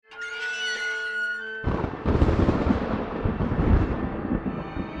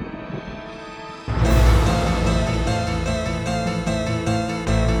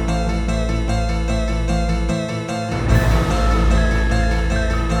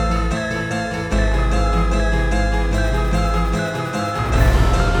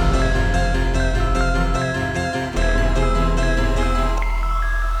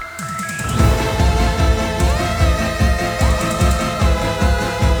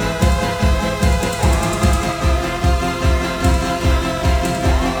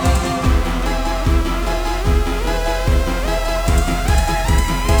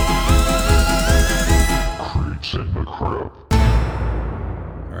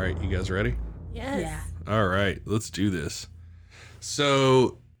right, you guys ready? Yes. Yeah. All right, let's do this.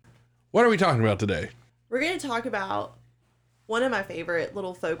 So, what are we talking about today? We're going to talk about one of my favorite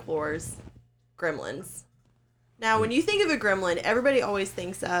little folklores, Gremlins. Now, when you think of a gremlin, everybody always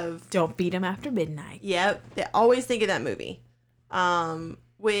thinks of... Don't beat him after midnight. Yep, they always think of that movie.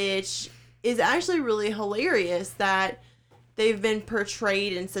 Which is actually really hilarious that they've been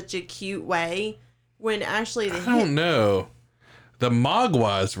portrayed in such a cute way when actually I don't know. The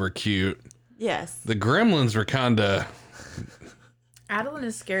Mogwais were cute. Yes. The Gremlins were kind of... Adeline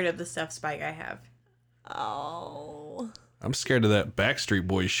is scared of the stuffed spike I have. Oh. I'm scared of that Backstreet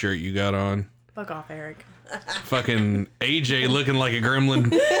Boys shirt you got on. Fuck off, Eric. Fucking AJ looking like a gremlin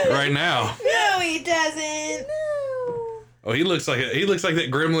right now. No, he doesn't. No. Oh, he looks like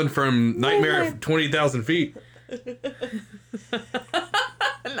that gremlin from Nightmare at 20,000 Feet.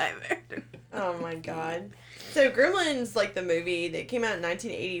 Nightmare. Oh my god. So Gremlins, like the movie that came out in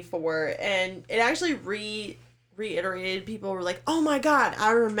 1984, and it actually reiterated, people were like, oh my god,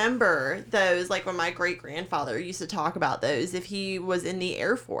 I remember those, like when my great grandfather used to talk about those if he was in the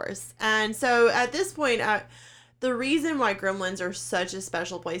Air Force. And so at this point, the reason why Gremlins are such a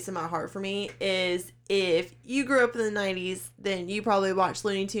special place in my heart for me is if you grew up in the 90s, then you probably watched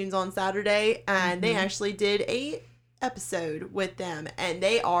Looney Tunes on Saturday, and they actually did a episode with them, and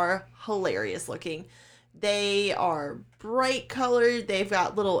they are hilarious looking. They are bright colored. They've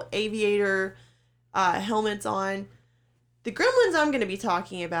got little aviator helmets on. The Gremlins I'm going to be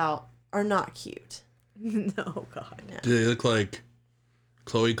talking about are not cute. No, God. No. Do they look like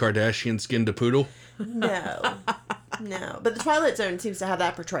Khloe Kardashian skinned a poodle? No. No. But the Twilight Zone seems to have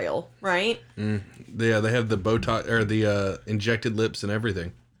that portrayal, right? Yeah, they have the Botox or the injected lips and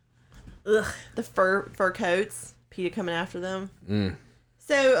everything. Ugh. The fur coats. PETA coming after them.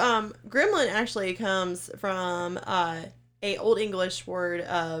 So, gremlin actually comes from a Old English word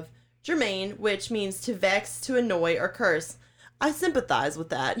of germane, which means to vex, to annoy, or curse. I sympathize with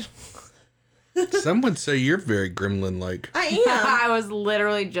that. Some would say you're very gremlin-like. I am. I was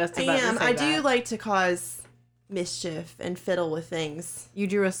literally just about to say I that. do like to cause mischief and fiddle with things. You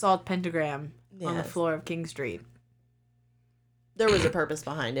drew a salt pentagram on the Yes. floor of King Street. There was a purpose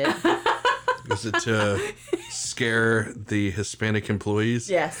behind it. Is it to scare the Hispanic employees?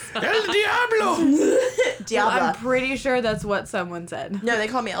 Yes. El Diablo! Well, Diablo. I'm pretty sure that's what someone said. No, they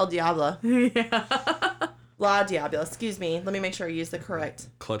call me El Diablo. Yeah. La Diablo. Excuse me. Let me make sure I use the correct.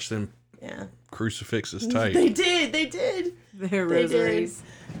 Clutch them Yeah. crucifixes tight. They did. They did. They're They rosaries.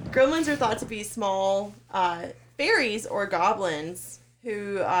 did. Gremlins are thought to be small fairies or goblins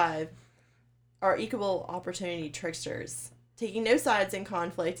who are equal opportunity tricksters, taking no sides in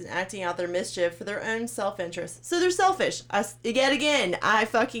conflict and acting out their mischief for their own self-interest. So they're selfish. Yet again, I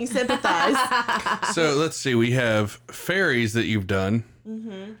fucking sympathize. So let's see. We have fairies that you've done,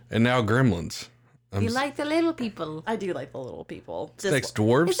 and now gremlins. You like the little people. I do like the little people. Thanks,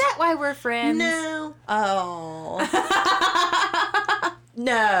 dwarves. Is that why we're friends? No. Oh.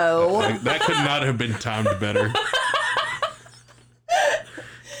 No. That could not have been timed better.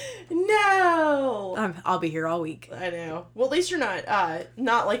 No. I'll be here all week. I know. Well, at least you're not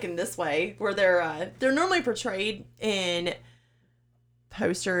like in this way where they're normally portrayed in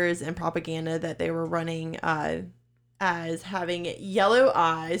posters and propaganda that they were running as having yellow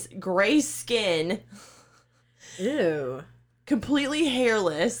eyes, gray skin, Ew. completely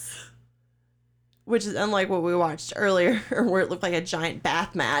hairless, which is unlike what we watched earlier where it looked like a giant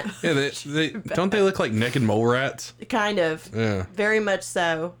bath mat. Yeah, they don't they look like naked mole rats? Kind of. Yeah. Very much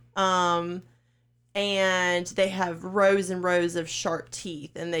so. And they have rows and rows of sharp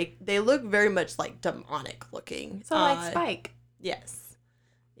teeth, and they look very much like demonic looking. So like Spike. Yes.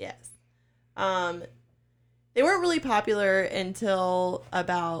 Yes. They weren't really popular until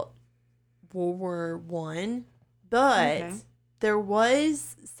about World War One, but Okay. there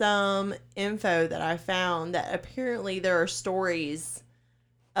was some info that I found that apparently there are stories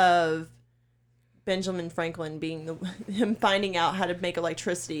of Benjamin Franklin him finding out how to make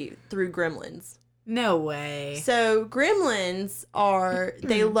electricity through gremlins. No way. So gremlins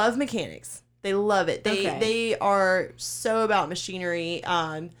they love mechanics. They love it. They are so about machinery.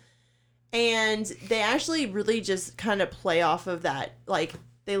 And they actually really just kind of play off of that. Like,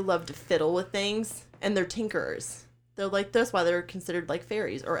 they love to fiddle with things, and they're tinkerers. They're like, that's why they're considered like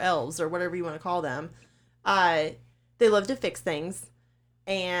fairies or elves or whatever you want to call them. They love to fix things,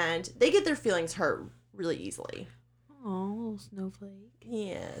 and they get their feelings hurt really easily. Oh, little snowflake.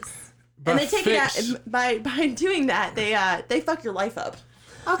 Yes. By And they take fix- it out by doing that. They fuck your life up.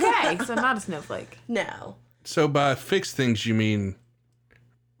 Okay, so not a snowflake. No. So by fix things, you mean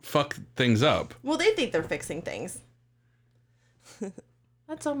fuck things up. Well, they think they're fixing things.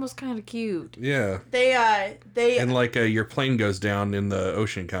 That's almost kind of cute. Yeah. They And like your plane goes down in the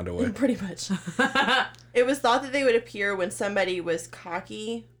ocean kind of way. pretty much. It was thought that they would appear when somebody was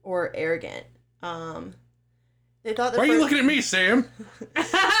cocky or arrogant. They thought Why are you looking at me, Sam? They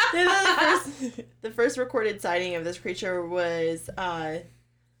thought the first recorded sighting of this creature was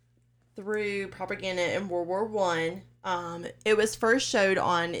through propaganda in World War One. It was first showed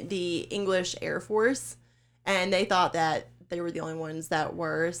on the English Air Force, and they thought that they were the only ones that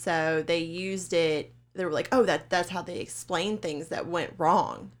were. So they used it. They were like, "Oh, that's how they explain things that went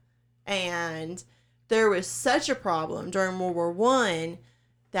wrong," and there was such a problem during World War One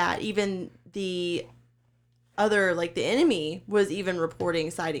that even the other, like the enemy, was even reporting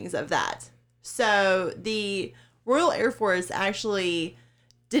sightings of that. So the Royal Air Force actually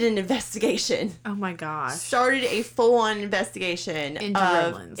did an investigation. Oh my gosh. Started a full-on investigation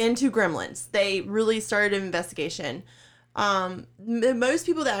into gremlins. They really started an investigation. Most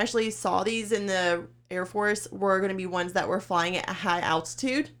people that actually saw these in the Air Force were going to be ones that were flying at a high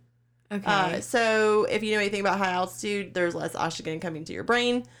altitude. Okay. So if you know anything about high altitude, there's less oxygen coming to your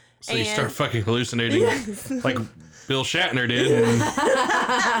brain. So you start fucking hallucinating like Bill Shatner did and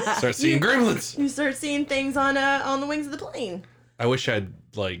start seeing gremlins. You start seeing things on the wings of the plane. I wish I'd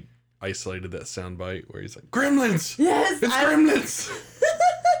like isolated that soundbite where he's like, "Gremlins! Yes, It's gremlins!"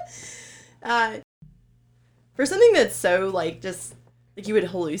 For something that's so like just like you would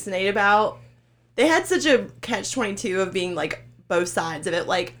hallucinate about, they had such a catch-22 of being like both sides of it.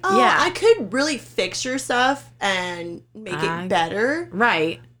 Like, oh, yeah, I could really fix your stuff and make it better.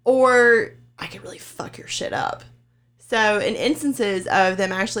 Right. Or I could really fuck your shit up. So in instances of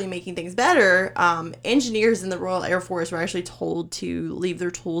them actually making things better, engineers in the Royal Air Force were actually told to leave their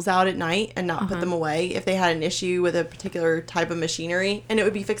tools out at night and not put them away if they had an issue with a particular type of machinery, and it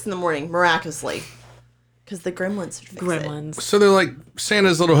would be fixed in the morning, miraculously. Because the gremlins would fix it. So they're like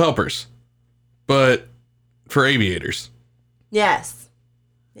Santa's little helpers, but for aviators. Yes.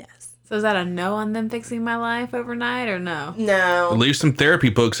 So is that a no on them fixing my life overnight or no? No. Leave some therapy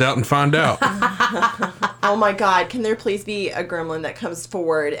books out and find out. Oh my God, can there please be a gremlin that comes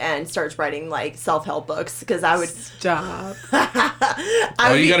forward and starts writing like self-help books? Because I would... Stop.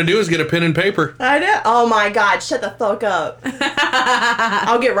 All you gotta do is get a pen and paper. I know. Oh my God, shut the fuck up.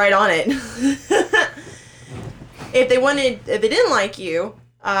 I'll get right on it. If they didn't like you,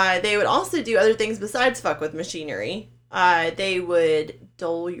 they would also do other things besides fuck with machinery. They would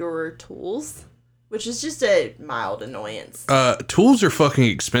dull your tools, which is just a mild annoyance. Tools are fucking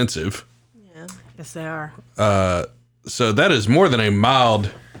expensive. Yeah. Yes, they are. So that is more than a mild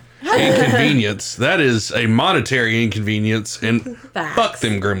inconvenience. That is a monetary inconvenience, and fuck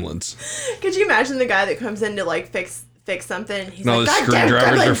them gremlins. Could you imagine the guy that comes in to like fix something? He's all like, the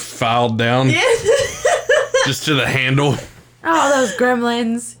screwdrivers are filed down just to the handle. Oh, those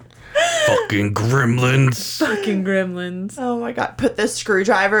gremlins. Fucking gremlins. Fucking gremlins. Oh my God. Put the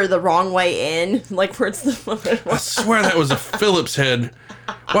screwdriver the wrong way in. Like where it's the... I swear that was a Phillips head.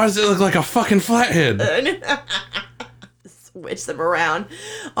 Why does it look like a fucking flathead? Switch them around.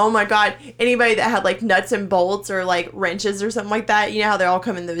 Oh my God. Anybody that had like nuts and bolts or like wrenches or something like that, you know how they all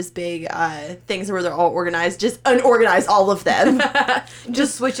come in those big things where they're all organized? Just unorganize all of them.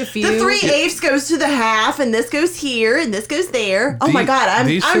 Just switch a few. The 3/8 goes to the half, and this goes here, and this goes there. Oh my God.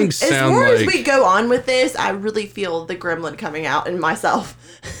 I'm as more as we go on with this, I really feel the gremlin coming out in myself.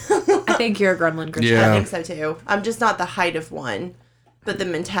 I think you're a gremlin, Christian. Yeah. I think so too. I'm just not the height of one. But the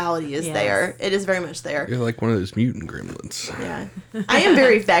mentality is there. It is very much there. You're like one of those mutant gremlins. Yeah. I am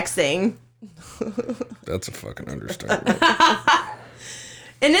very vexing. That's a fucking understatement.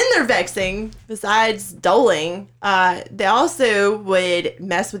 And in their vexing, besides doling, they also would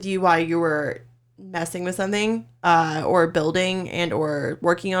mess with you while you were messing with something, or building and or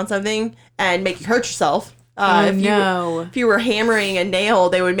working on something, and make you hurt yourself. If you were hammering a nail,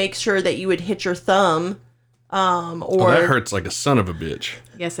 they would make sure that you would hit your thumb. That hurts like a son of a bitch.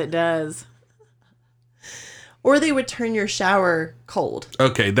 Yes, it does. Or they would turn your shower cold.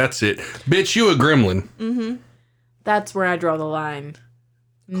 Okay, that's it. Bitch, you a gremlin. Mm-hmm. That's where I draw the line.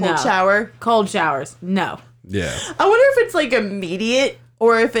 Cold shower? Cold showers. No. Yeah. I wonder if it's like immediate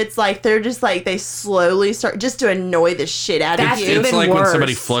or if it's like they're just like they slowly start just to annoy the shit out of you. It's like when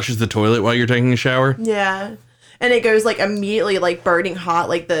somebody flushes the toilet while you're taking a shower. Yeah. And it goes like immediately like burning hot,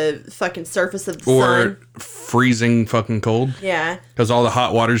 like the fucking surface of the sun. Or freezing fucking cold. Yeah. Because all the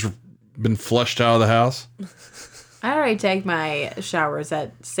hot water's been flushed out of the house. I already take my showers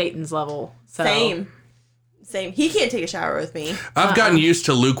at Satan's level. So. Same. He can't take a shower with me. I've gotten used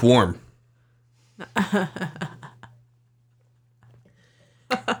to lukewarm.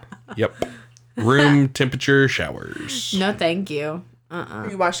 Yep. Room temperature showers. No, thank you. Are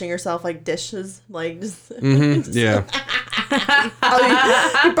you washing yourself like dishes? Like, just Yeah.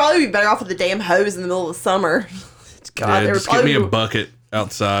 you'd probably be better off with a damn hose in the middle of the summer. God, Yeah, just get me a bucket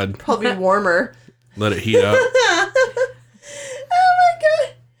outside. Probably warmer. Let it heat up. Oh my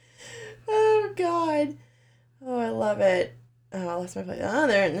god. Oh god. Oh, I love it. Oh, I lost my place. Oh,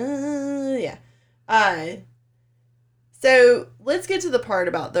 there. Yeah. So let's get to the part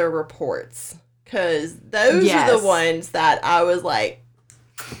about the reports, because those are the ones that I was like,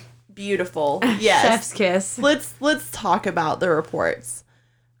 beautiful. Yes. Chef's kiss. Let's talk about the reports.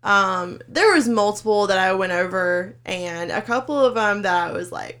 There was multiple that I went over, and a couple of them that I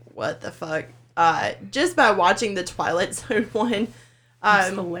was like, what the fuck? Just by watching the Twilight Zone one. It's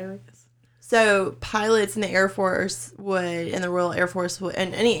hilarious. So pilots in the Air Force and the Royal Air Force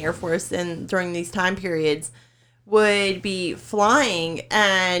and any Air Force during these time periods would be flying,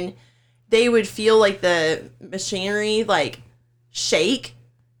 and they would feel like the machinery like shake,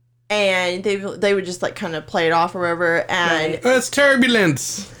 and they would just like kind of play it off or whatever. And It's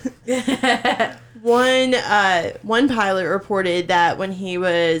turbulence. One pilot reported that when he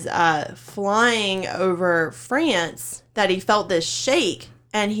was flying over France, that he felt this shake,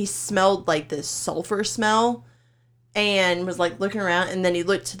 and he smelled like this sulfur smell, and was like looking around, and then he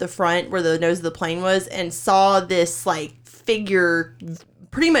looked to the front where the nose of the plane was and saw this like figure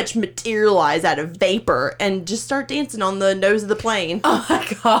pretty much materialize out of vapor and just start dancing on the nose of the plane. Oh my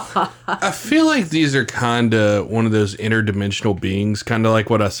god. I feel like these are kind of one of those interdimensional beings, kind of like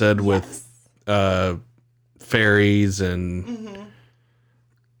what I said with fairies, and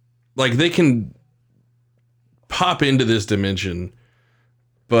like they can pop into this dimension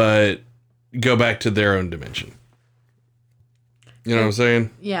but go back to their own dimension. You know what I'm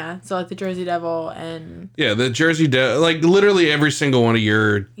saying? Yeah, so like the Jersey Devil and... Yeah, the Jersey Devil, like literally every single one of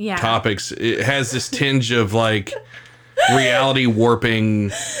your topics, it has this tinge of like reality warping,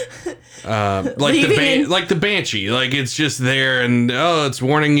 like the Banshee. Like it's just there, and it's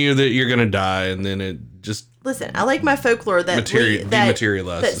warning you that you're gonna die, and then it just... Listen, I like my folklore that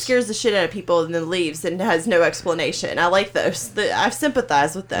dematerializes. That scares the shit out of people and then leaves and has no explanation. I like those. I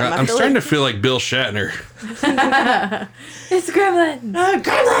sympathize with them. I'm starting to feel like Bill Shatner. It's Gremlins.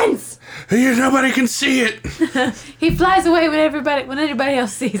 Gremlins! Nobody can see it. He flies away when everybody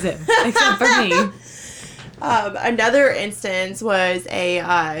else sees him, except for me. Another instance was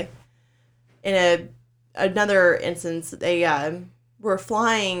another instance they were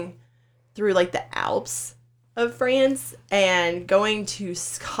flying through like the Alps of France and going to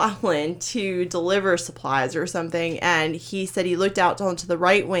Scotland to deliver supplies or something, and he said he looked out onto the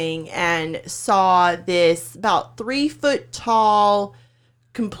right wing and saw this about 3 foot tall,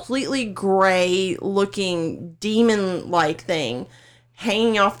 completely gray looking demon like thing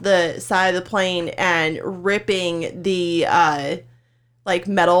hanging off the side of the plane and ripping the like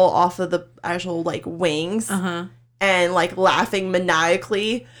metal off of the actual like wings and like laughing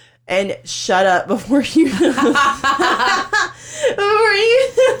maniacally. And shut up before you before you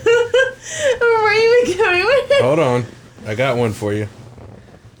even go anywhere. Hold on, I got one for you.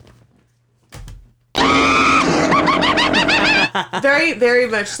 Very, very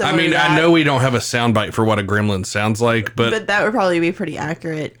much similar. I mean, I know we don't have a soundbite for what a gremlin sounds like, but that would probably be pretty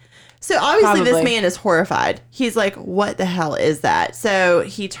accurate. So obviously this man is horrified. He's like, what the hell is that? So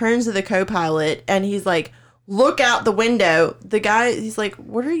he turns to the co-pilot and he's like, look out the window. The guy, he's like,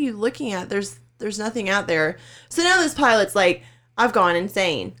 what are you looking at? There's nothing out there. So now this pilot's like, I've gone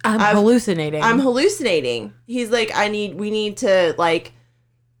insane. I'm hallucinating. He's like, we need to like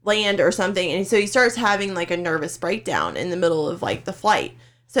land or something. And so he starts having like a nervous breakdown in the middle of like the flight.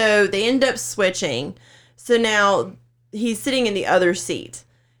 So they end up switching. So now he's sitting in the other seat.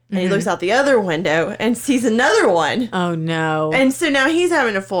 And he looks out the other window and sees another one. Oh, no. And so now he's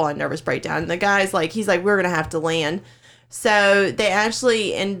having a full-on nervous breakdown. And the guy's like, we're going to have to land. So they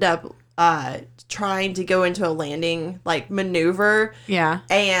actually end up trying to go into a landing, like, maneuver. Yeah.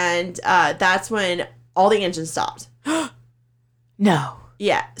 And that's when all the engines stopped. No.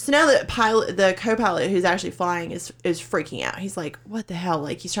 Yeah. So now the co-pilot who's actually flying is freaking out. He's like, what the hell?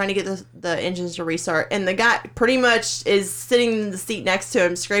 Like, he's trying to get the engines to restart. And the guy pretty much is sitting in the seat next to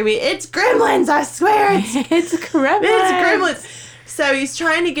him screaming, it's Gremlins, I swear. It's Gremlins. It's Gremlins. So he's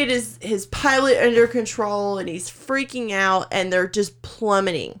trying to get his pilot under control, and he's freaking out, and they're just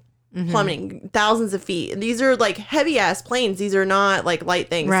plummeting thousands of feet. And these are like heavy ass planes. These are not like light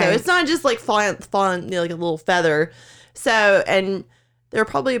things. Right. So it's not just like falling like a little feather. So, and they're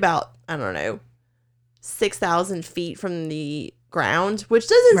probably about, I don't know, 6,000 feet from the ground, which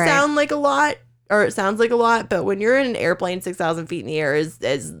doesn't sound like a lot, or it sounds like a lot, but when you're in an airplane, 6,000 feet in the air is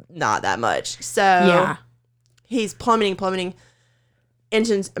not that much. So he's plummeting.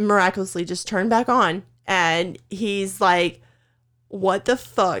 engines miraculously just turned back on. And he's like, what the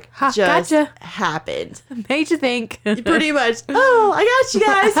fuck just happened? Made you think. Pretty much. Oh, I got you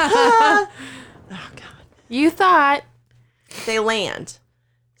guys. Oh, God. You thought. They land.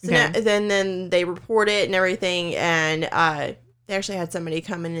 So now, then they report it and everything. And they actually had somebody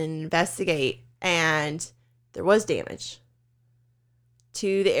come in and investigate. And there was damage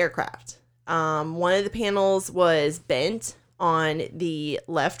to the aircraft. One of the panels was bent on the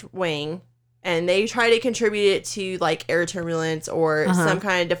left wing. And they try to contribute it to like air turbulence or some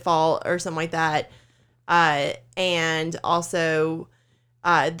kind of default or something like that. And also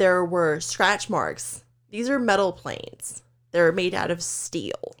there were scratch marks. These are metal planes. They're made out of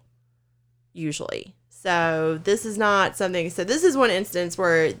steel, usually. So this is not something. So this is one instance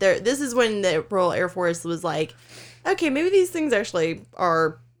where this is when the Royal Air Force was like, okay, maybe these things actually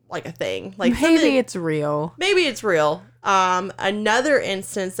are like a thing. Like maybe it's real. Maybe it's real. Another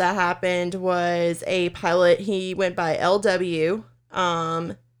instance that happened was a pilot. He went by LW.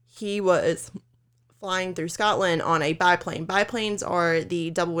 He was flying through Scotland on a biplane. Biplanes are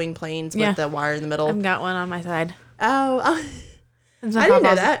the double wing planes with the wire in the middle. I've got one on my side. Oh, I didn't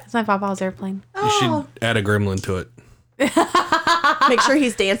know that. It's my papa's airplane. You should add a gremlin to it. Make sure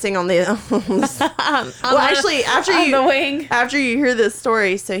he's dancing on the. Well, actually, after you hear this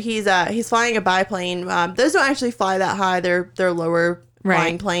story, so he's flying a biplane. Those don't actually fly that high. They're lower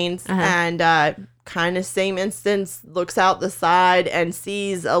flying planes, and kind of same instance. Looks out the side and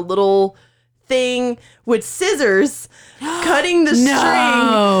sees a little thing with scissors cutting the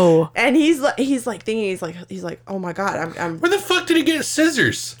string, and he's like, oh my God, I'm where the fuck did he get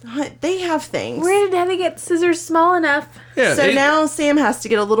scissors? They have things. Where did Daddy get scissors small enough? Yeah, so now Sam has to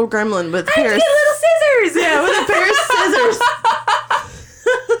get a little gremlin with a pair of little scissors. Yeah, with a pair of scissors.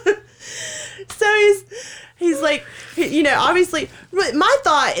 So he's like, obviously, my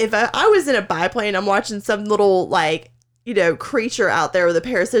thought, if I was in a biplane, I'm watching some little like, creature out there with a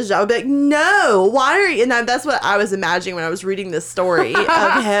pair of scissors, I would be like, no, why are you? And that's what I was imagining when I was reading this story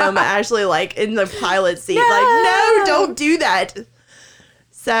of him actually like in the pilot seat, like, no, don't do that.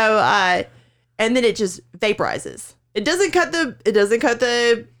 So, and then it just vaporizes. It doesn't cut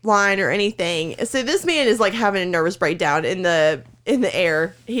the line or anything. So this man is like having a nervous breakdown in the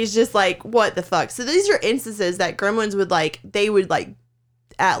air. He's just like, what the fuck? So these are instances that gremlins would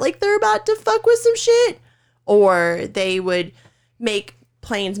act like they're about to fuck with some shit. Or they would make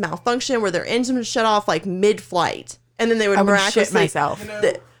planes malfunction where their engine would shut off like mid-flight, and then they would miraculously shit myself.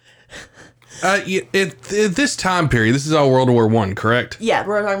 At this time period, this is all World War I, correct? Yeah,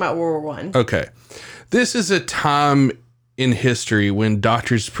 we're talking about World War I. Okay, this is a time in history when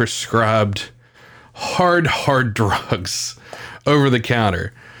doctors prescribed hard drugs over the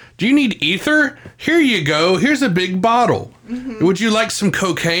counter. Do you need ether? Here you go. Here's a big bottle. Mm-hmm. Would you like some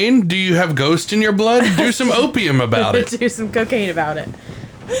cocaine? Do you have ghost in your blood? Do some opium about it. Do some cocaine about it.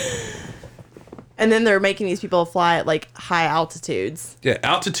 And then they're making these people fly at like high altitudes. Yeah,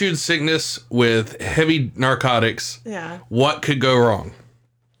 altitude sickness with heavy narcotics. Yeah. What could go wrong?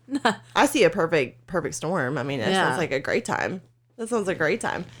 I see a perfect storm. I mean, that sounds like a great time. That sounds like a great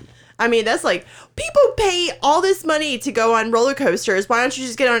time. I mean, that's like, people pay all this money to go on roller coasters. Why don't you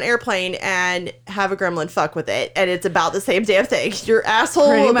just get on an airplane and have a gremlin fuck with it? And it's about the same damn thing. Your asshole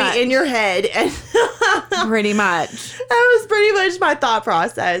will be in your head. And pretty much. That was pretty much my thought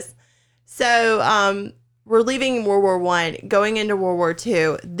process. So we're leaving World War I, going into World War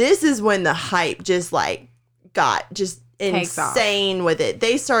II. This is when the hype just like got just insane with it.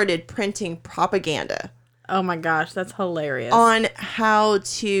 They started printing propaganda. Oh my gosh, that's hilarious. On how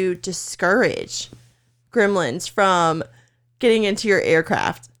to discourage gremlins from getting into your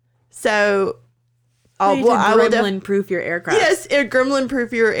aircraft. So, I will gremlin-proof your aircraft. Yes,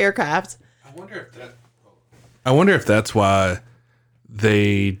 gremlin-proof your aircraft. I wonder if that's why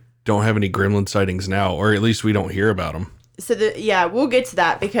they don't have any gremlin sightings now, or at least we don't hear about them. So, we'll get to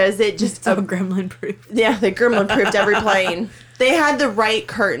that because it just... So gremlin-proof. Yeah, they gremlin-proofed every plane. They had the right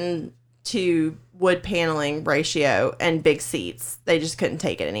curtain to wood paneling ratio and big seats. They just couldn't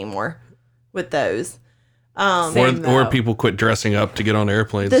take it anymore with those. Or people quit dressing up to get on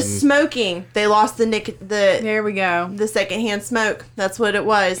airplanes. The smoking. They lost there we go. The secondhand smoke. That's what it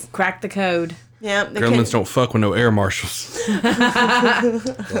was. Crack the code. Yeah. Gremlins don't fuck with no air marshals.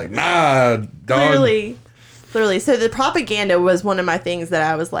 Like, nah, dog. Clearly. So the propaganda was one of my things that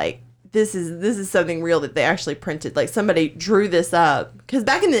I was like, this is something real that they actually printed. Like somebody drew this up. Because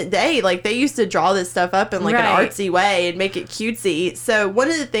back in the day, like they used to draw this stuff up in like an artsy way and make it cutesy. So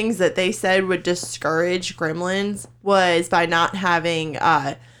one of the things that they said would discourage gremlins was by not having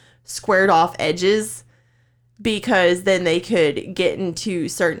squared off edges. because then they could get into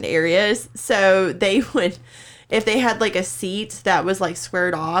certain areas. So they would, if they had like a seat that was like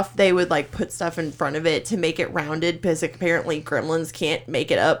squared off, they would like put stuff in front of it to make it rounded, because apparently gremlins can't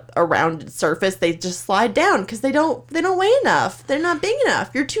make it up a rounded surface. They just slide down because they don't weigh enough. They're not big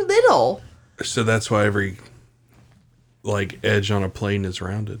enough. You're too little. So that's why every like edge on a plane is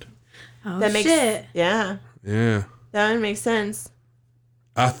rounded. Oh, That makes shit. Yeah. Yeah. That would make sense.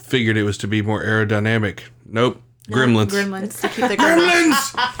 I figured it was to be more aerodynamic. Nope. Gremlins. Gremlins. It's to keep the gremlins.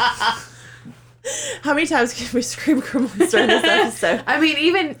 Gremlins! How many times can we scream gremlins during this episode? I mean,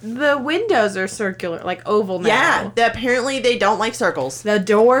 even the windows are circular, like oval now. Yeah, apparently they don't like circles. The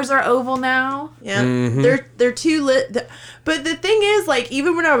doors are oval now. Yeah, they're too lit. But the thing is, like,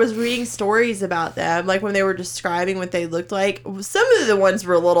 even when I was reading stories about them, like when they were describing what they looked like, some of the ones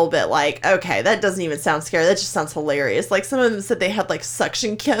were a little bit like, okay, that doesn't even sound scary. That just sounds hilarious. Like some of them said they had like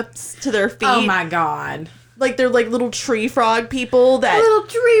suction cups to their feet. Oh my god. Like they're like little tree frog people that Little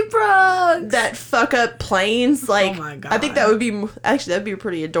tree frogs. that fuck up planes. Like, Oh my God. I think that would be actually that'd be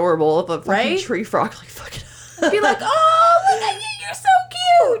pretty adorable if a fucking Right? tree frog like fucking up. Be like, oh, look at you, you're so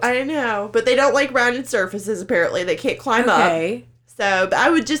cute. I know, but they don't like rounded surfaces. Apparently, they can't climb up. Okay. So, but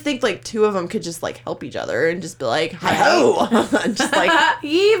I would just think like two of them could just like help each other and just be like, hi ho, just like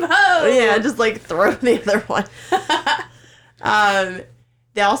Heave ho. yeah, just like throw the other one.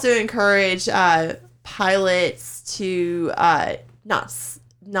 They also encourage pilots to not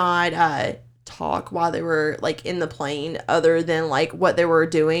talk while they were like in the plane, other than like what they were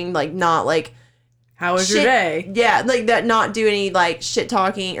doing, like not like How was your day? yeah, like that, not do any like shit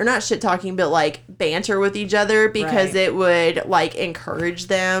talking, or not shit talking, but like banter with each other, because Right. it would like encourage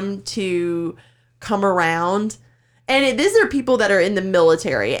them to come around. And these are people that are in the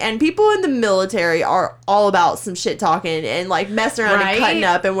military, and people in the military are all about some shit talking and like messing around Right? and cutting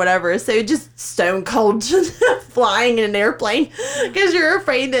up and whatever. So just stone cold flying in an airplane because you're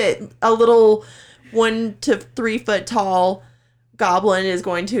afraid that a little 1 to 3 foot tall goblin is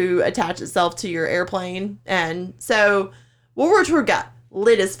going to attach itself to your airplane. And so World War II got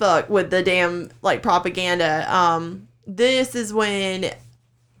lit as fuck with the damn like propaganda. This is when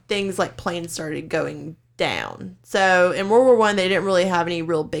things like planes started going down. So in World War I, they didn't really have any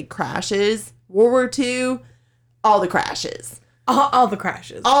real big crashes. World War II, all the crashes. All the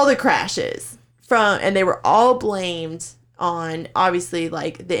crashes. All the crashes. And they were all blamed on, obviously,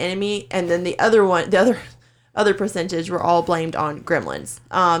 like the enemy, and then the other percentage were all blamed on gremlins.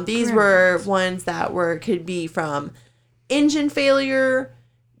 These were ones that could be from engine failure.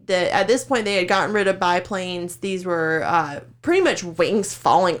 At this point, they had gotten rid of biplanes. These were pretty much wings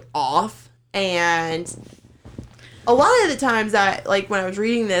falling off. And a lot of the times when I was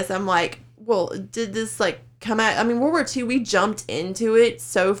reading this, I'm like, well, did this like come out? I mean, World War II, we jumped into it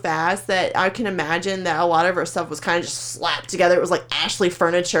so fast that I can imagine that a lot of our stuff was kind of just slapped together. It was like Ashley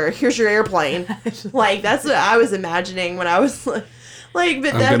furniture. Here's your airplane. Like, that's what I was imagining when I was like,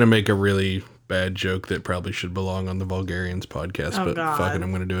 but I'm going to make a really bad joke that probably should belong on the Vulgarians podcast, but God. fuck it,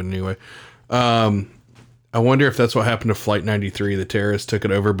 I'm going to do it anyway. I wonder if that's what happened to Flight 93. The terrorists took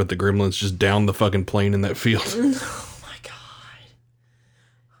it over, but the gremlins just downed the fucking plane in that field. oh my God.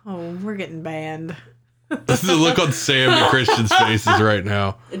 Oh, we're getting banned. This is the look on Sam and Christian's faces right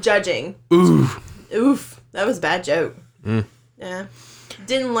now. Judging. Oof. That was a bad joke. Yeah.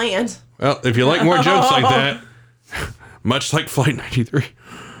 Didn't land. Well, if you like more jokes like that, much like Flight 93,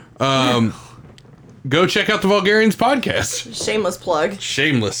 go check out the Vulgarians podcast. Shameless plug.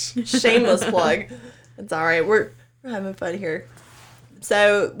 Shameless plug. It's all right. We're having fun here.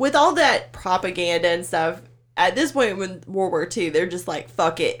 So with all that propaganda and stuff, at this point in World War II, they're just like,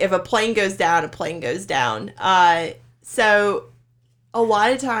 fuck it. If a plane goes down, a plane goes down. So a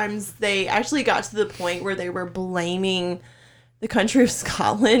lot of times they actually got to the point where they were blaming the country of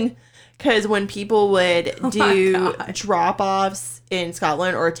Scotland, because when people would do drop-offs in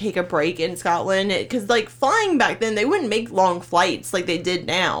Scotland or take a break in Scotland, because like flying back then, they wouldn't make long flights like they did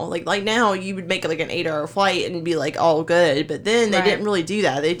now. Like now you would make like an 8-hour flight and be like all good, but then they didn't really do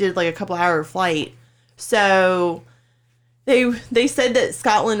that. They did like a couple hour flight. So they said that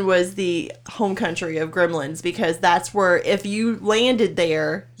Scotland was the home country of gremlins, because that's where, if you landed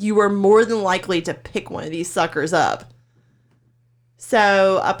there, you were more than likely to pick one of these suckers up.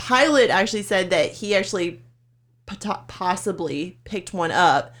 So a pilot actually said that he actually possibly picked one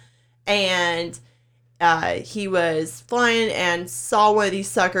up, and he was flying and saw one of these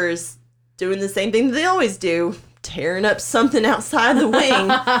suckers doing the same thing that they always do, tearing up something outside the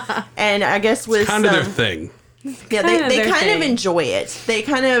wing. And I guess with kind of their thing. Yeah, they kind of enjoy it. They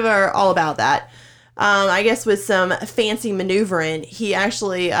kind of are all about that. I guess with some fancy maneuvering, he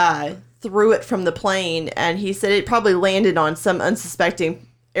actually threw it from the plane, and he said it probably landed on some unsuspecting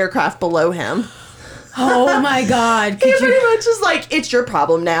aircraft below him. Oh my God. He pretty much was like, it's your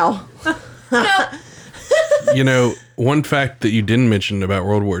problem now. You know, one fact that you didn't mention about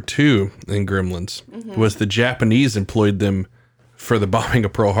World War II in Gremlins was the Japanese employed them for the bombing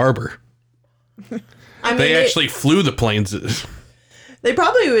of Pearl Harbor. I mean, they actually flew the planes. They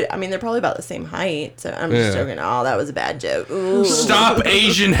probably would. I mean, they're probably about the same height. So I'm just joking. Oh, that was a bad joke. Ooh. Stop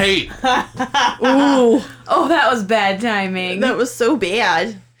Asian hate. Ooh. Oh, that was bad timing. That was so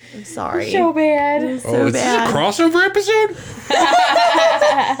bad. I'm sorry. So bad. Is this a crossover episode?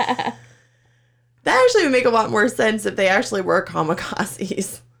 That actually would make a lot more sense if they actually were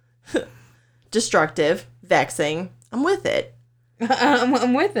kamikazes. Destructive, vexing. I'm with it.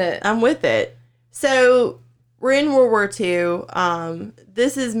 I'm with it. I'm with it. So we're in World War II.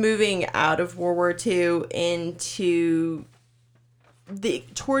 This is moving out of World War II into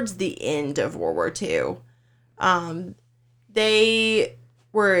towards the end of World War II. They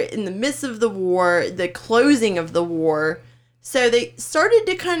were in the midst of the war, the closing of the war. So the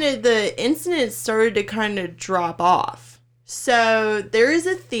incidents started to kind of drop off. So there is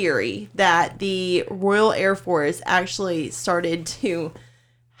a theory that the Royal Air Force actually started to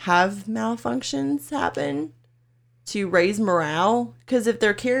have malfunctions happen to raise morale. Because if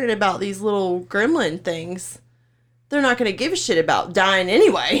they're caring about these little gremlin things, they're not going to give a shit about dying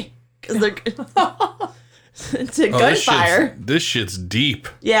anyway. Because they're to gunfire. This shit's deep.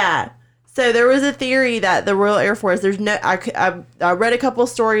 Yeah. So there was a theory that the Royal Air Force, I read a couple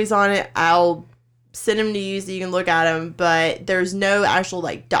stories on it. I'll send them to you so you can look at them, but there's no actual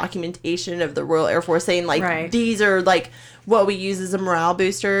like documentation of the Royal Air Force saying like these are like what we use as a morale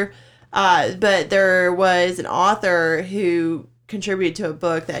booster. But there was an author who contributed to a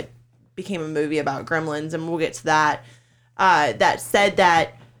book that became a movie about Gremlins, and we'll get to that. That said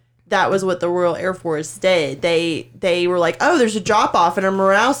that was what the Royal Air Force did. They were like, oh, there's a drop off and our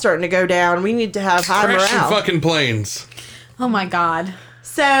morale's starting to go down. We need to have high morale. Crash your fucking planes. Oh my God.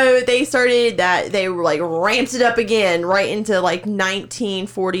 So they started that. They were like ramped it up again right into like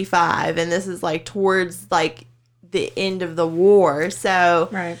 1945, and this is like towards like the end of the war. So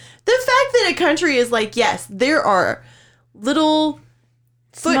the fact that a country is like, yes, there are little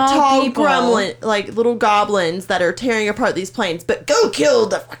foot-tall gremlin, like little goblins that are tearing apart these planes, but go kill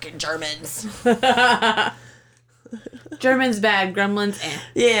the fucking Germans. Germans bad, gremlins eh.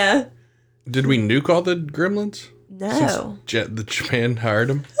 Yeah. Did we nuke all the gremlins? No. The Japan hired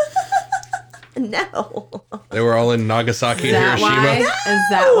them? No. They were all in Nagasaki and Hiroshima? Is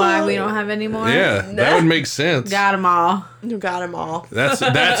that why we don't have any more? Yeah, that would make sense. Got them all. You got them all.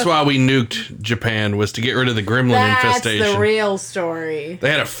 That's why we nuked Japan, was to get rid of the gremlin infestation. That's the real story. They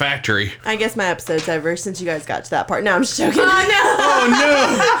had a factory. I guess my episode's over since you guys got to that part. No, I'm just joking. Oh,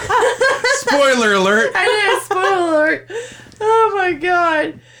 no. Spoiler alert. I know, spoiler alert. Oh, my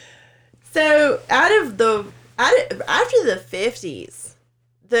God. So, after the 50s,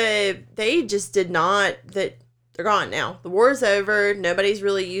 they just did not, they're gone now. The war's over. Nobody's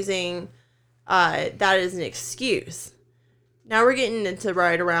really using that as an excuse. Now we're getting into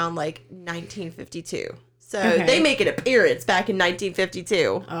right around like 1952. So they make an appearance back in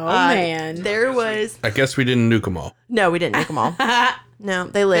 1952. Oh, man. There was... I guess we didn't nuke them all. No, we didn't nuke them all. No,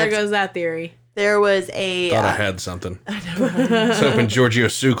 they lived. There goes that theory. There was a... Thought I had something. I was hoping Giorgio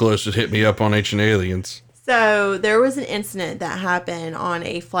Tsoukalos would hit me up on Ancient Aliens. So there was an incident that happened on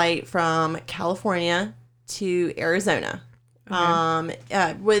a flight from California to Arizona.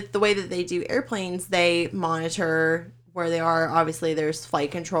 Okay. With the way that they do airplanes, they monitor where they are. Obviously, there's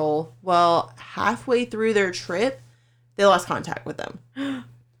flight control. Well, halfway through their trip, they lost contact with them.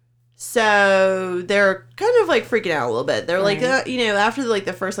 So they're kind of like freaking out a little bit. They're like, after like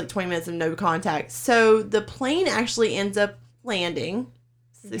the first like 20 minutes of no contact. So the plane actually ends up landing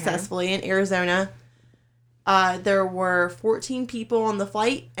successfully in Arizona. There were 14 people on the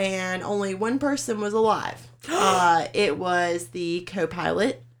flight, and only one person was alive. It was the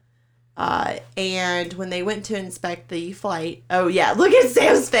co-pilot. And when they went to inspect the flight, oh yeah, look at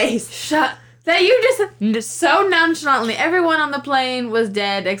Sam's face. Shut. That you just so nonchalantly. Everyone on the plane was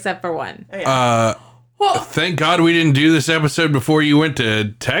dead except for one. Oh, yeah. Thank God we didn't do this episode before you went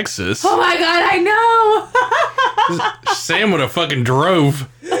to Texas. Oh my God, I know. Sam would have fucking drove.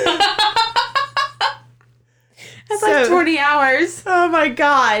 That's like 20 hours. Oh my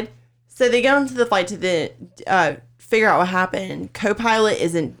God. So they go into the flight to figure out what happened. Co-pilot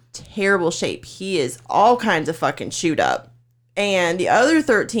is in terrible shape. He is all kinds of fucking chewed up. And the other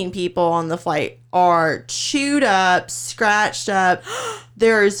 13 people on the flight are chewed up, scratched up.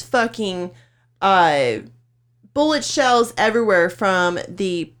 There's fucking bullet shells everywhere from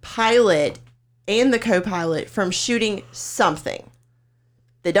the pilot and the co-pilot from shooting something.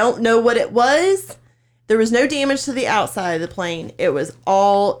 They don't know what it was. There was no damage to the outside of the plane. It was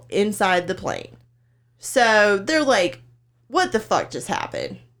all inside the plane. So they're like, what the fuck just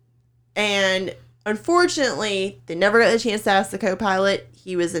happened? And unfortunately, they never got the chance to ask the co-pilot.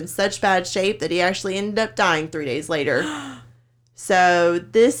 He was in such bad shape that he actually ended up dying 3 days later. So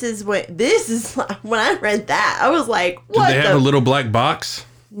this is when I read that, I was like, what? Did they have a little black box?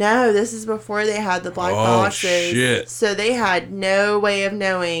 No, this is before they had the black boxes. Shit. So they had no way of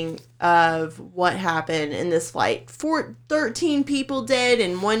knowing of what happened in this flight. 13 people dead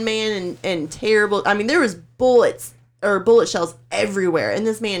and one man and terrible. I mean, there was bullet shells everywhere. And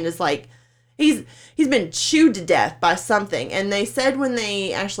this man is like, he's been chewed to death by something. And they said when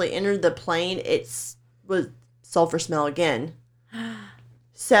they actually entered the plane, it was sulfur smell again.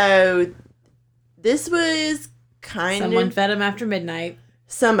 So this was Someone fed him after midnight.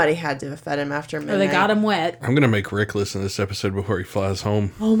 Somebody had to have fed him after midnight. Or they got him wet. I'm going to make Rick listen to this episode before he flies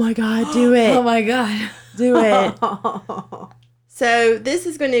home. Oh my God, do it. Oh my God. Do it. So this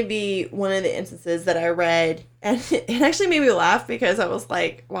is going to be one of the instances that I read, and it actually made me laugh because I was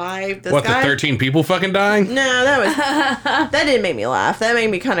like, why this guy? The 13 people fucking dying? No, that didn't make me laugh. That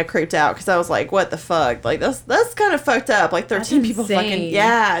made me kind of creeped out because I was like, what the fuck? Like, that's kind of fucked up. Like, 13 people fucking,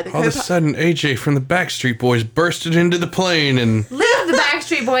 yeah. All of a sudden, AJ from the Backstreet Boys bursted into the plane and... Leave the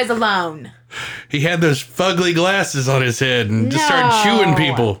Backstreet Boys alone. He had those fugly glasses on his head and just started chewing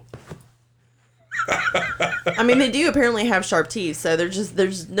people. I mean, they do apparently have sharp teeth, so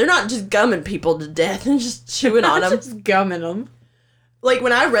they're not just gumming people to death and just chewing on them. Just gumming them. Like,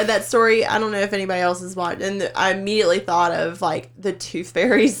 when I read that story, I don't know if anybody else has watched, and I immediately thought of, like, the tooth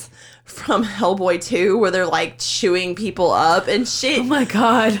fairies from Hellboy 2, where they're, like, chewing people up and shit. Oh, my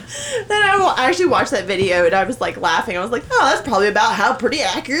God. Then I actually watched that video, and I was, like, laughing. I was like, oh, that's probably about how pretty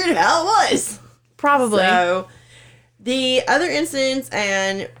accurate how it was. Probably. So, the other instance,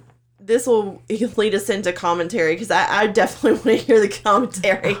 and... this will lead us into commentary because I definitely want to hear the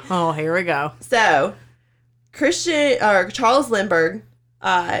commentary. Oh, here we go. So, Charles Lindbergh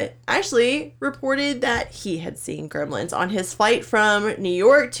actually reported that he had seen gremlins on his flight from New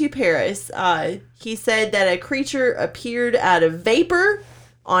York to Paris. He said that a creature appeared out of vapor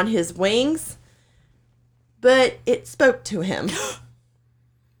on his wings, but it spoke to him.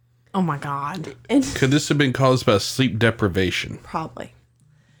 Oh my God. And could this have been caused by sleep deprivation? Probably.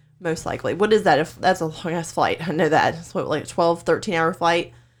 Most likely. What is that? If that's a long ass flight. I know that. It's what, like a 12, 13 hour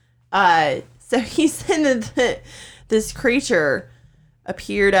flight. So he said that this creature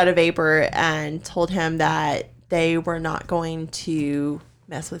appeared out of vapor and told him that they were not going to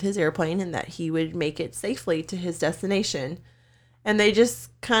mess with his airplane and that he would make it safely to his destination. And they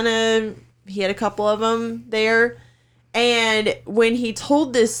just kind of, he had a couple of them there. And when he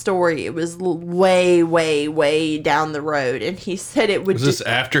told this story, it was way, way, way down the road. And he said it would... Was this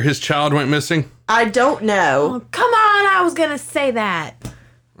after his child went missing? I don't know. Oh, come on, I was going to say that.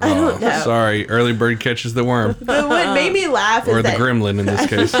 I don't know. Sorry, early bird catches the worm. But what made me laugh is or the gremlin in this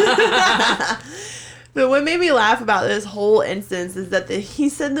case. But what made me laugh about this whole instance is that he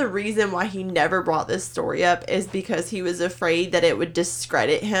said the reason why he never brought this story up is because he was afraid that it would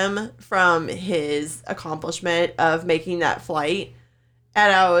discredit him from his accomplishment of making that flight.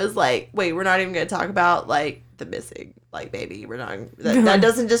 And I was like, wait, we're not even going to talk about, like, the missing, like, baby. We're not, that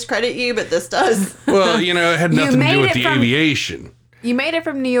doesn't discredit you, but this does. Well, it had nothing to do with the aviation. You made it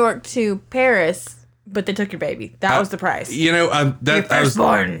from New York to Paris. But they took your baby. That was the price. Your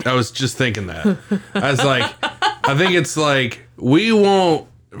firstborn. I was just thinking that. I was like, I think it's like, we won't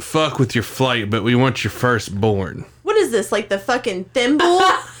fuck with your flight, but we want your firstborn. What is this? Like the fucking thimble?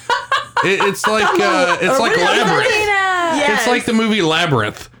 It's like Labyrinth. Yes. It's like the movie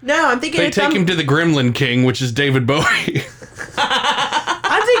Labyrinth. No, I'm thinking they take him to the Gremlin King, which is David Bowie.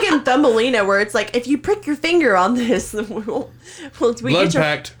 I'm thinking Thumbelina, where it's like, if you prick your finger on this, Blood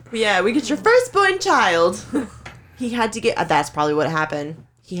pact. Yeah, we get your firstborn child. He had to get... that's probably what happened.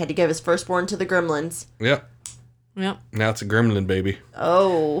 He had to give his firstborn to the gremlins. Yep. Now it's a gremlin baby.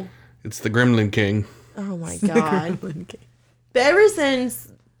 Oh. It's the Gremlin King. Oh my God. But ever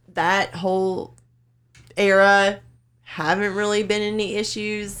since that whole era, haven't really been any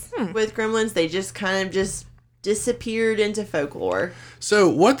issues with gremlins. They just kind of just disappeared into folklore. So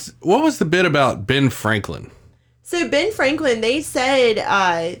what was the bit about Ben Franklin? So Ben Franklin, they said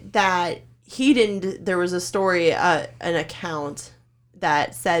that he didn't, there was a story, an account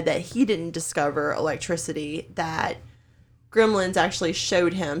that said that he didn't discover electricity, that Gremlins actually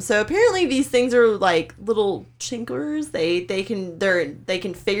showed him. So apparently these things are like little chinklers. They can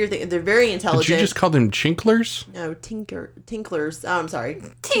figure things. They're very intelligent. Did you just call them chinklers? No, tinklers. Oh, I'm sorry.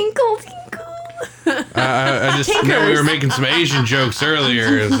 Tinkle, tinkle. I just know we were making some Asian jokes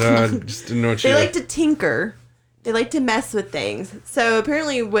earlier. So I just didn't know what They like to tinker. They like to mess with things. So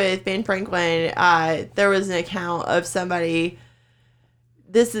apparently with Ben Franklin, there was an account of somebody.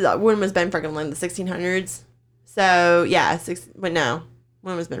 When was Ben Franklin? The 1600s. So yeah,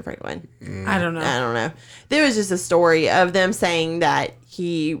 when was Ben Franklin? I don't know. There was just a story of them saying that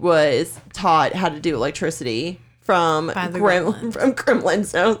he was taught how to do electricity from Gremlins.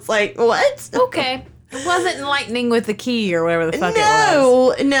 So it's like, what? Okay. It wasn't lightning with the key or whatever the fuck it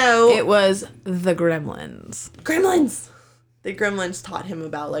was. No. It was the Gremlins. Gremlins. The Gremlins taught him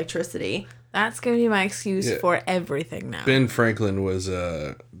about electricity. That's going to be my excuse for everything now. Ben Franklin was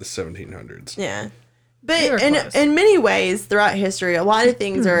the 1700s. Yeah. But in many ways throughout history, a lot of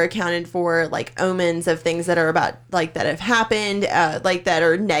things are accounted for, like omens of things that are about, like, that have happened, like that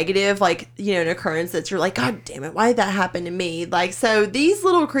are negative, like, you know, an occurrence that you're like, God damn it, why did that happen to me? Like, so these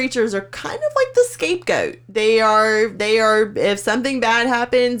little creatures are kind of like the scapegoat. They are, if something bad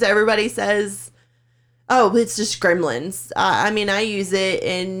happens, everybody says, oh, it's just Gremlins. I mean, I use it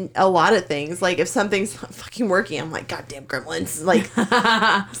in a lot of things. Like, if something's not fucking working, I'm like, God damn Gremlins. Like,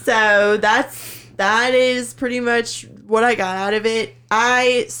 so that is pretty much what I got out of it.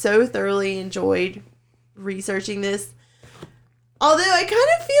 I so thoroughly enjoyed researching this. Although I kind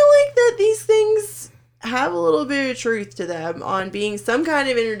of feel like that these things have a little bit of truth to them on being some kind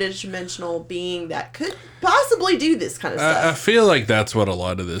of interdimensional being that could possibly do this kind of stuff. I feel like that's what a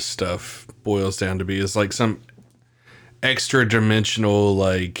lot of this stuff boils down to be, is like some extra dimensional,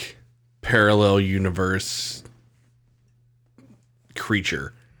 like parallel universe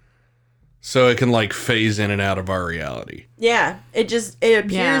creature. So it can like phase in and out of our reality. Yeah, it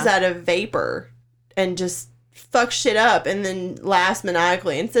appears out of vapor and just fucks shit up and then laughs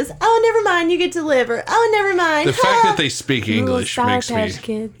maniacally and says, "Oh, never mind, you get to live," or "Oh, never mind." The fact that they speak English makes me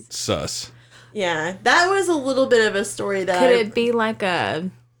kids. sus. Yeah, that was a little bit of a story that Could it be like a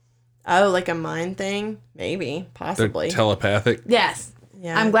like a mind thing? Maybe, possibly. They're telepathic. Yes.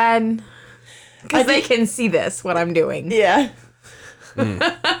 Yeah. I'm glad because they can see what I'm doing. Yeah.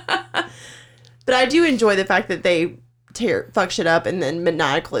 But I do enjoy the fact that they fuck shit up and then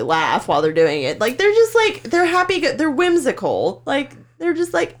maniacally laugh while they're doing it. Like, they're just like, they're happy, they're whimsical. Like, they're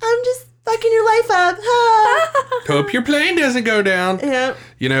just like, I'm just fucking your life up. Hope your plane doesn't go down. Yeah.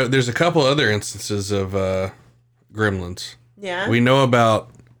 You know, there's a couple other instances of Gremlins. Yeah. We know about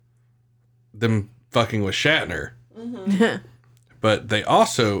them fucking with Shatner. Mm-hmm. But they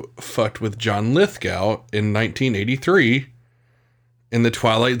also fucked with John Lithgow in 1983 in the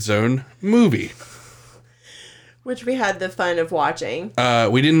Twilight Zone movie. Which we had the fun of watching.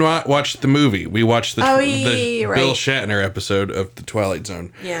 We didn't watch the movie. We watched the right. Bill Shatner episode of the Twilight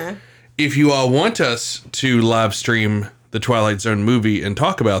Zone. Yeah. If you all want us to live stream the Twilight Zone movie and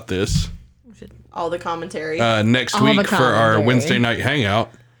talk about this, all the commentary next week for our Wednesday night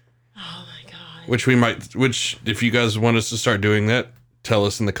hangout. Oh my God. Which if you guys want us to start doing that, tell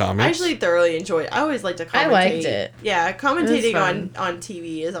us in the comments. I actually thoroughly enjoyed it. I always like to commentate. I liked it. Yeah, commentating on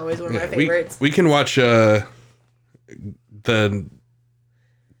TV is always one of my favorites. We can watch the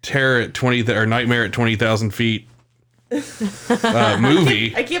Terror at 20 or Nightmare at 20,000 feet movie.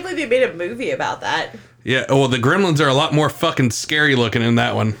 I can't believe they made a movie about that. Yeah, well, the Gremlins are a lot more fucking scary looking in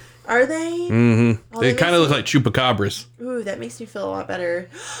that one. Are they? Mm-hmm. Oh, they kind of look like chupacabras. Ooh, that makes me feel a lot better.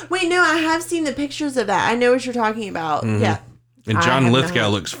 Wait, no, I have seen the pictures of that. I know what you're talking about. Mm-hmm. Yeah. And John Lithgow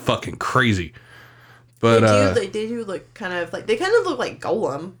looks fucking crazy. But they do look kind of like, they kind of look like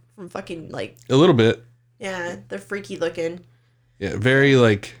Golem from fucking like a little bit. Yeah, they're freaky looking. Yeah, very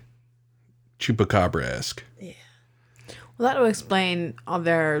like chupacabra-esque. Yeah. Well, that would explain all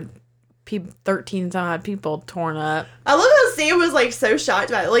their 13 some odd people torn up. I love how Sam was like so shocked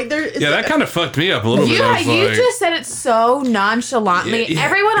about it. Like that kind of fucked me up a little bit. Yeah, you just said it so nonchalantly. Yeah.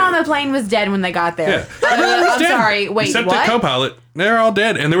 Everyone on the plane was dead when they got there. Yeah. I'm sorry. Wait, except what? the co-pilot. They're all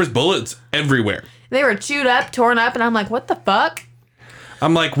dead, and there was bullets everywhere. They were chewed up, torn up, and I'm like, what the fuck?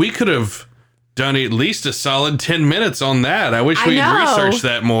 I'm like, we could have done at least a solid 10 minutes on that. I wish we had researched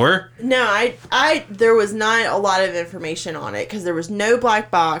that more. No, there was not a lot of information on it because there was no black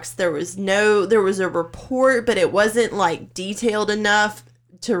box. There was a report, but it wasn't like detailed enough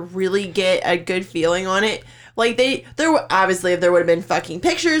to really get a good feeling on it. Like obviously if there would have been fucking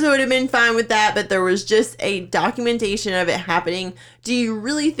pictures, it would have been fine with that, but there was just a documentation of it happening. Do you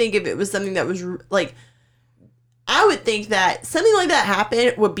really think if it was something that was like, I would think that something like that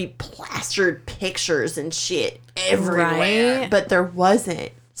happened would be plastered pictures and shit everywhere. Right? But there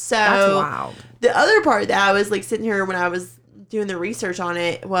wasn't. So that's wild. The other part that I was like sitting here when I was doing the research on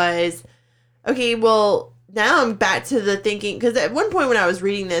it was, okay, well, now I'm back to the thinking, because at one point when I was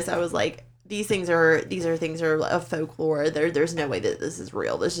reading this, I was like, these things are of folklore. There's no way that this is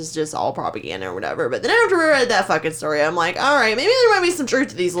real. This is just all propaganda or whatever. But then after I read that fucking story, I'm like, all right, maybe there might be some truth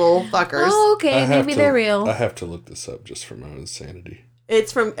to these little fuckers. Oh, okay, maybe they're real. I have to look this up just for my own sanity.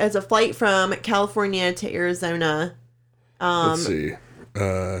 It's a flight from California to Arizona. Let's see.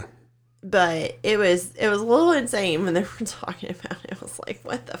 But it was a little insane when they were talking about it. I was like,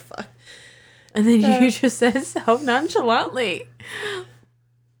 what the fuck? And then you just said so nonchalantly.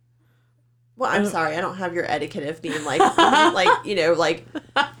 Well, I'm sorry. I don't have your etiquette of being like, I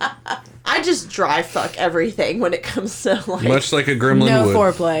just dry fuck everything when it comes to like. Much like a gremlin would.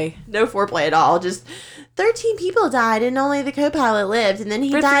 No foreplay at all. Just 13 people died and only the co-pilot lived, and then he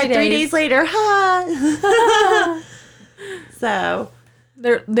died 3 days later. Ha! So.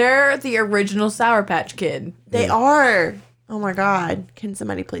 They're the original Sour Patch Kid. They are. Oh my God. Can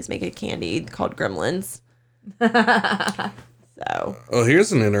somebody please make a candy called Gremlins? So. Oh,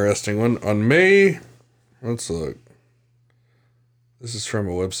 here's an interesting one. On May, let's look. This is from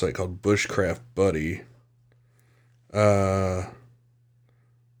a website called Bushcraft Buddy. Let's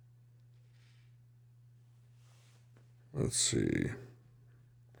see.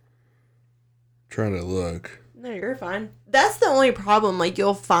 Trying to look. No, you're fine. That's the only problem. Like,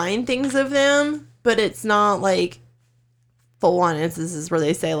 you'll find things of them, but it's not like full-on instances where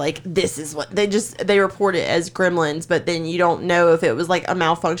they say, like, this is what they report it as gremlins, but then you don't know if it was like a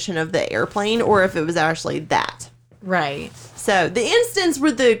malfunction of the airplane or if it was actually that. Right. So the instance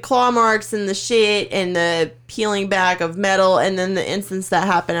with the claw marks and the shit and the peeling back of metal, and then the instance that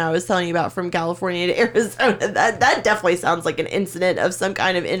happened I was telling you about from California to Arizona, that definitely sounds like an incident of some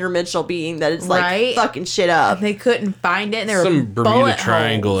kind of interdimensional being that is like fucking shit up. And they couldn't find it, and there were some Bermuda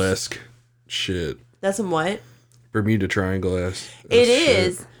Triangle-esque shit. That's some what? Bermuda Triangle-esque. It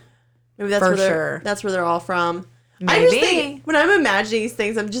is. Maybe that's that's where they're all from. Maybe. I just think when I'm imagining these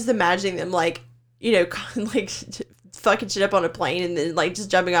things, I'm just imagining them like, like fucking shit up on a plane and then like just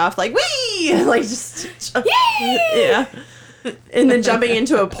jumping off like wee, like just yeah, and then jumping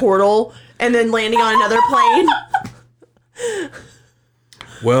into a portal and then landing on another plane.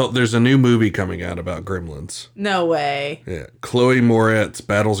 Well, there's a new movie coming out about gremlins. No way. Yeah, Chloe Moretz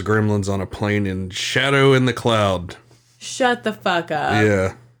battles gremlins on a plane in Shadow in the Cloud. Shut the fuck up.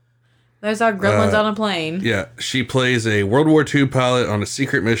 Yeah. There's our gremlins on a plane. Yeah, she plays a World War II pilot on a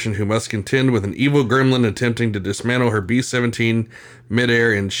secret mission who must contend with an evil gremlin attempting to dismantle her B-17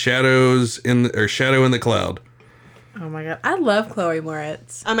 midair in Shadow in the Cloud. Oh my God, I love Chloe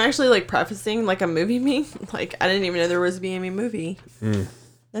Moretz. I'm actually like prefacing like a movie me. Like I didn't even know there was a BME movie.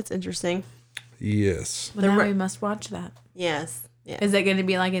 That's interesting. Yes. Well, now we must watch that. Yes. Yeah. Is it going to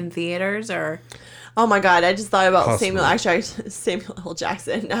be like in theaters or? Oh my God, I just thought about Samuel L.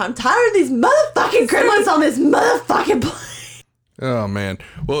 Jackson. Now I'm tired of these motherfucking gremlins on this motherfucking plane. Oh man.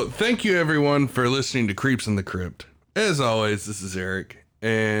 Well, thank you everyone for listening to Creeps in the Crypt. As always, this is Eric.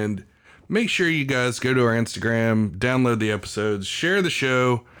 And make sure you guys go to our Instagram, download the episodes, share the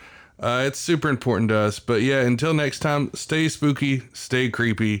show. It's super important to us. But yeah, until next time, stay spooky, stay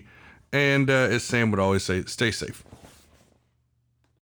creepy. And as Sam would always say, stay safe.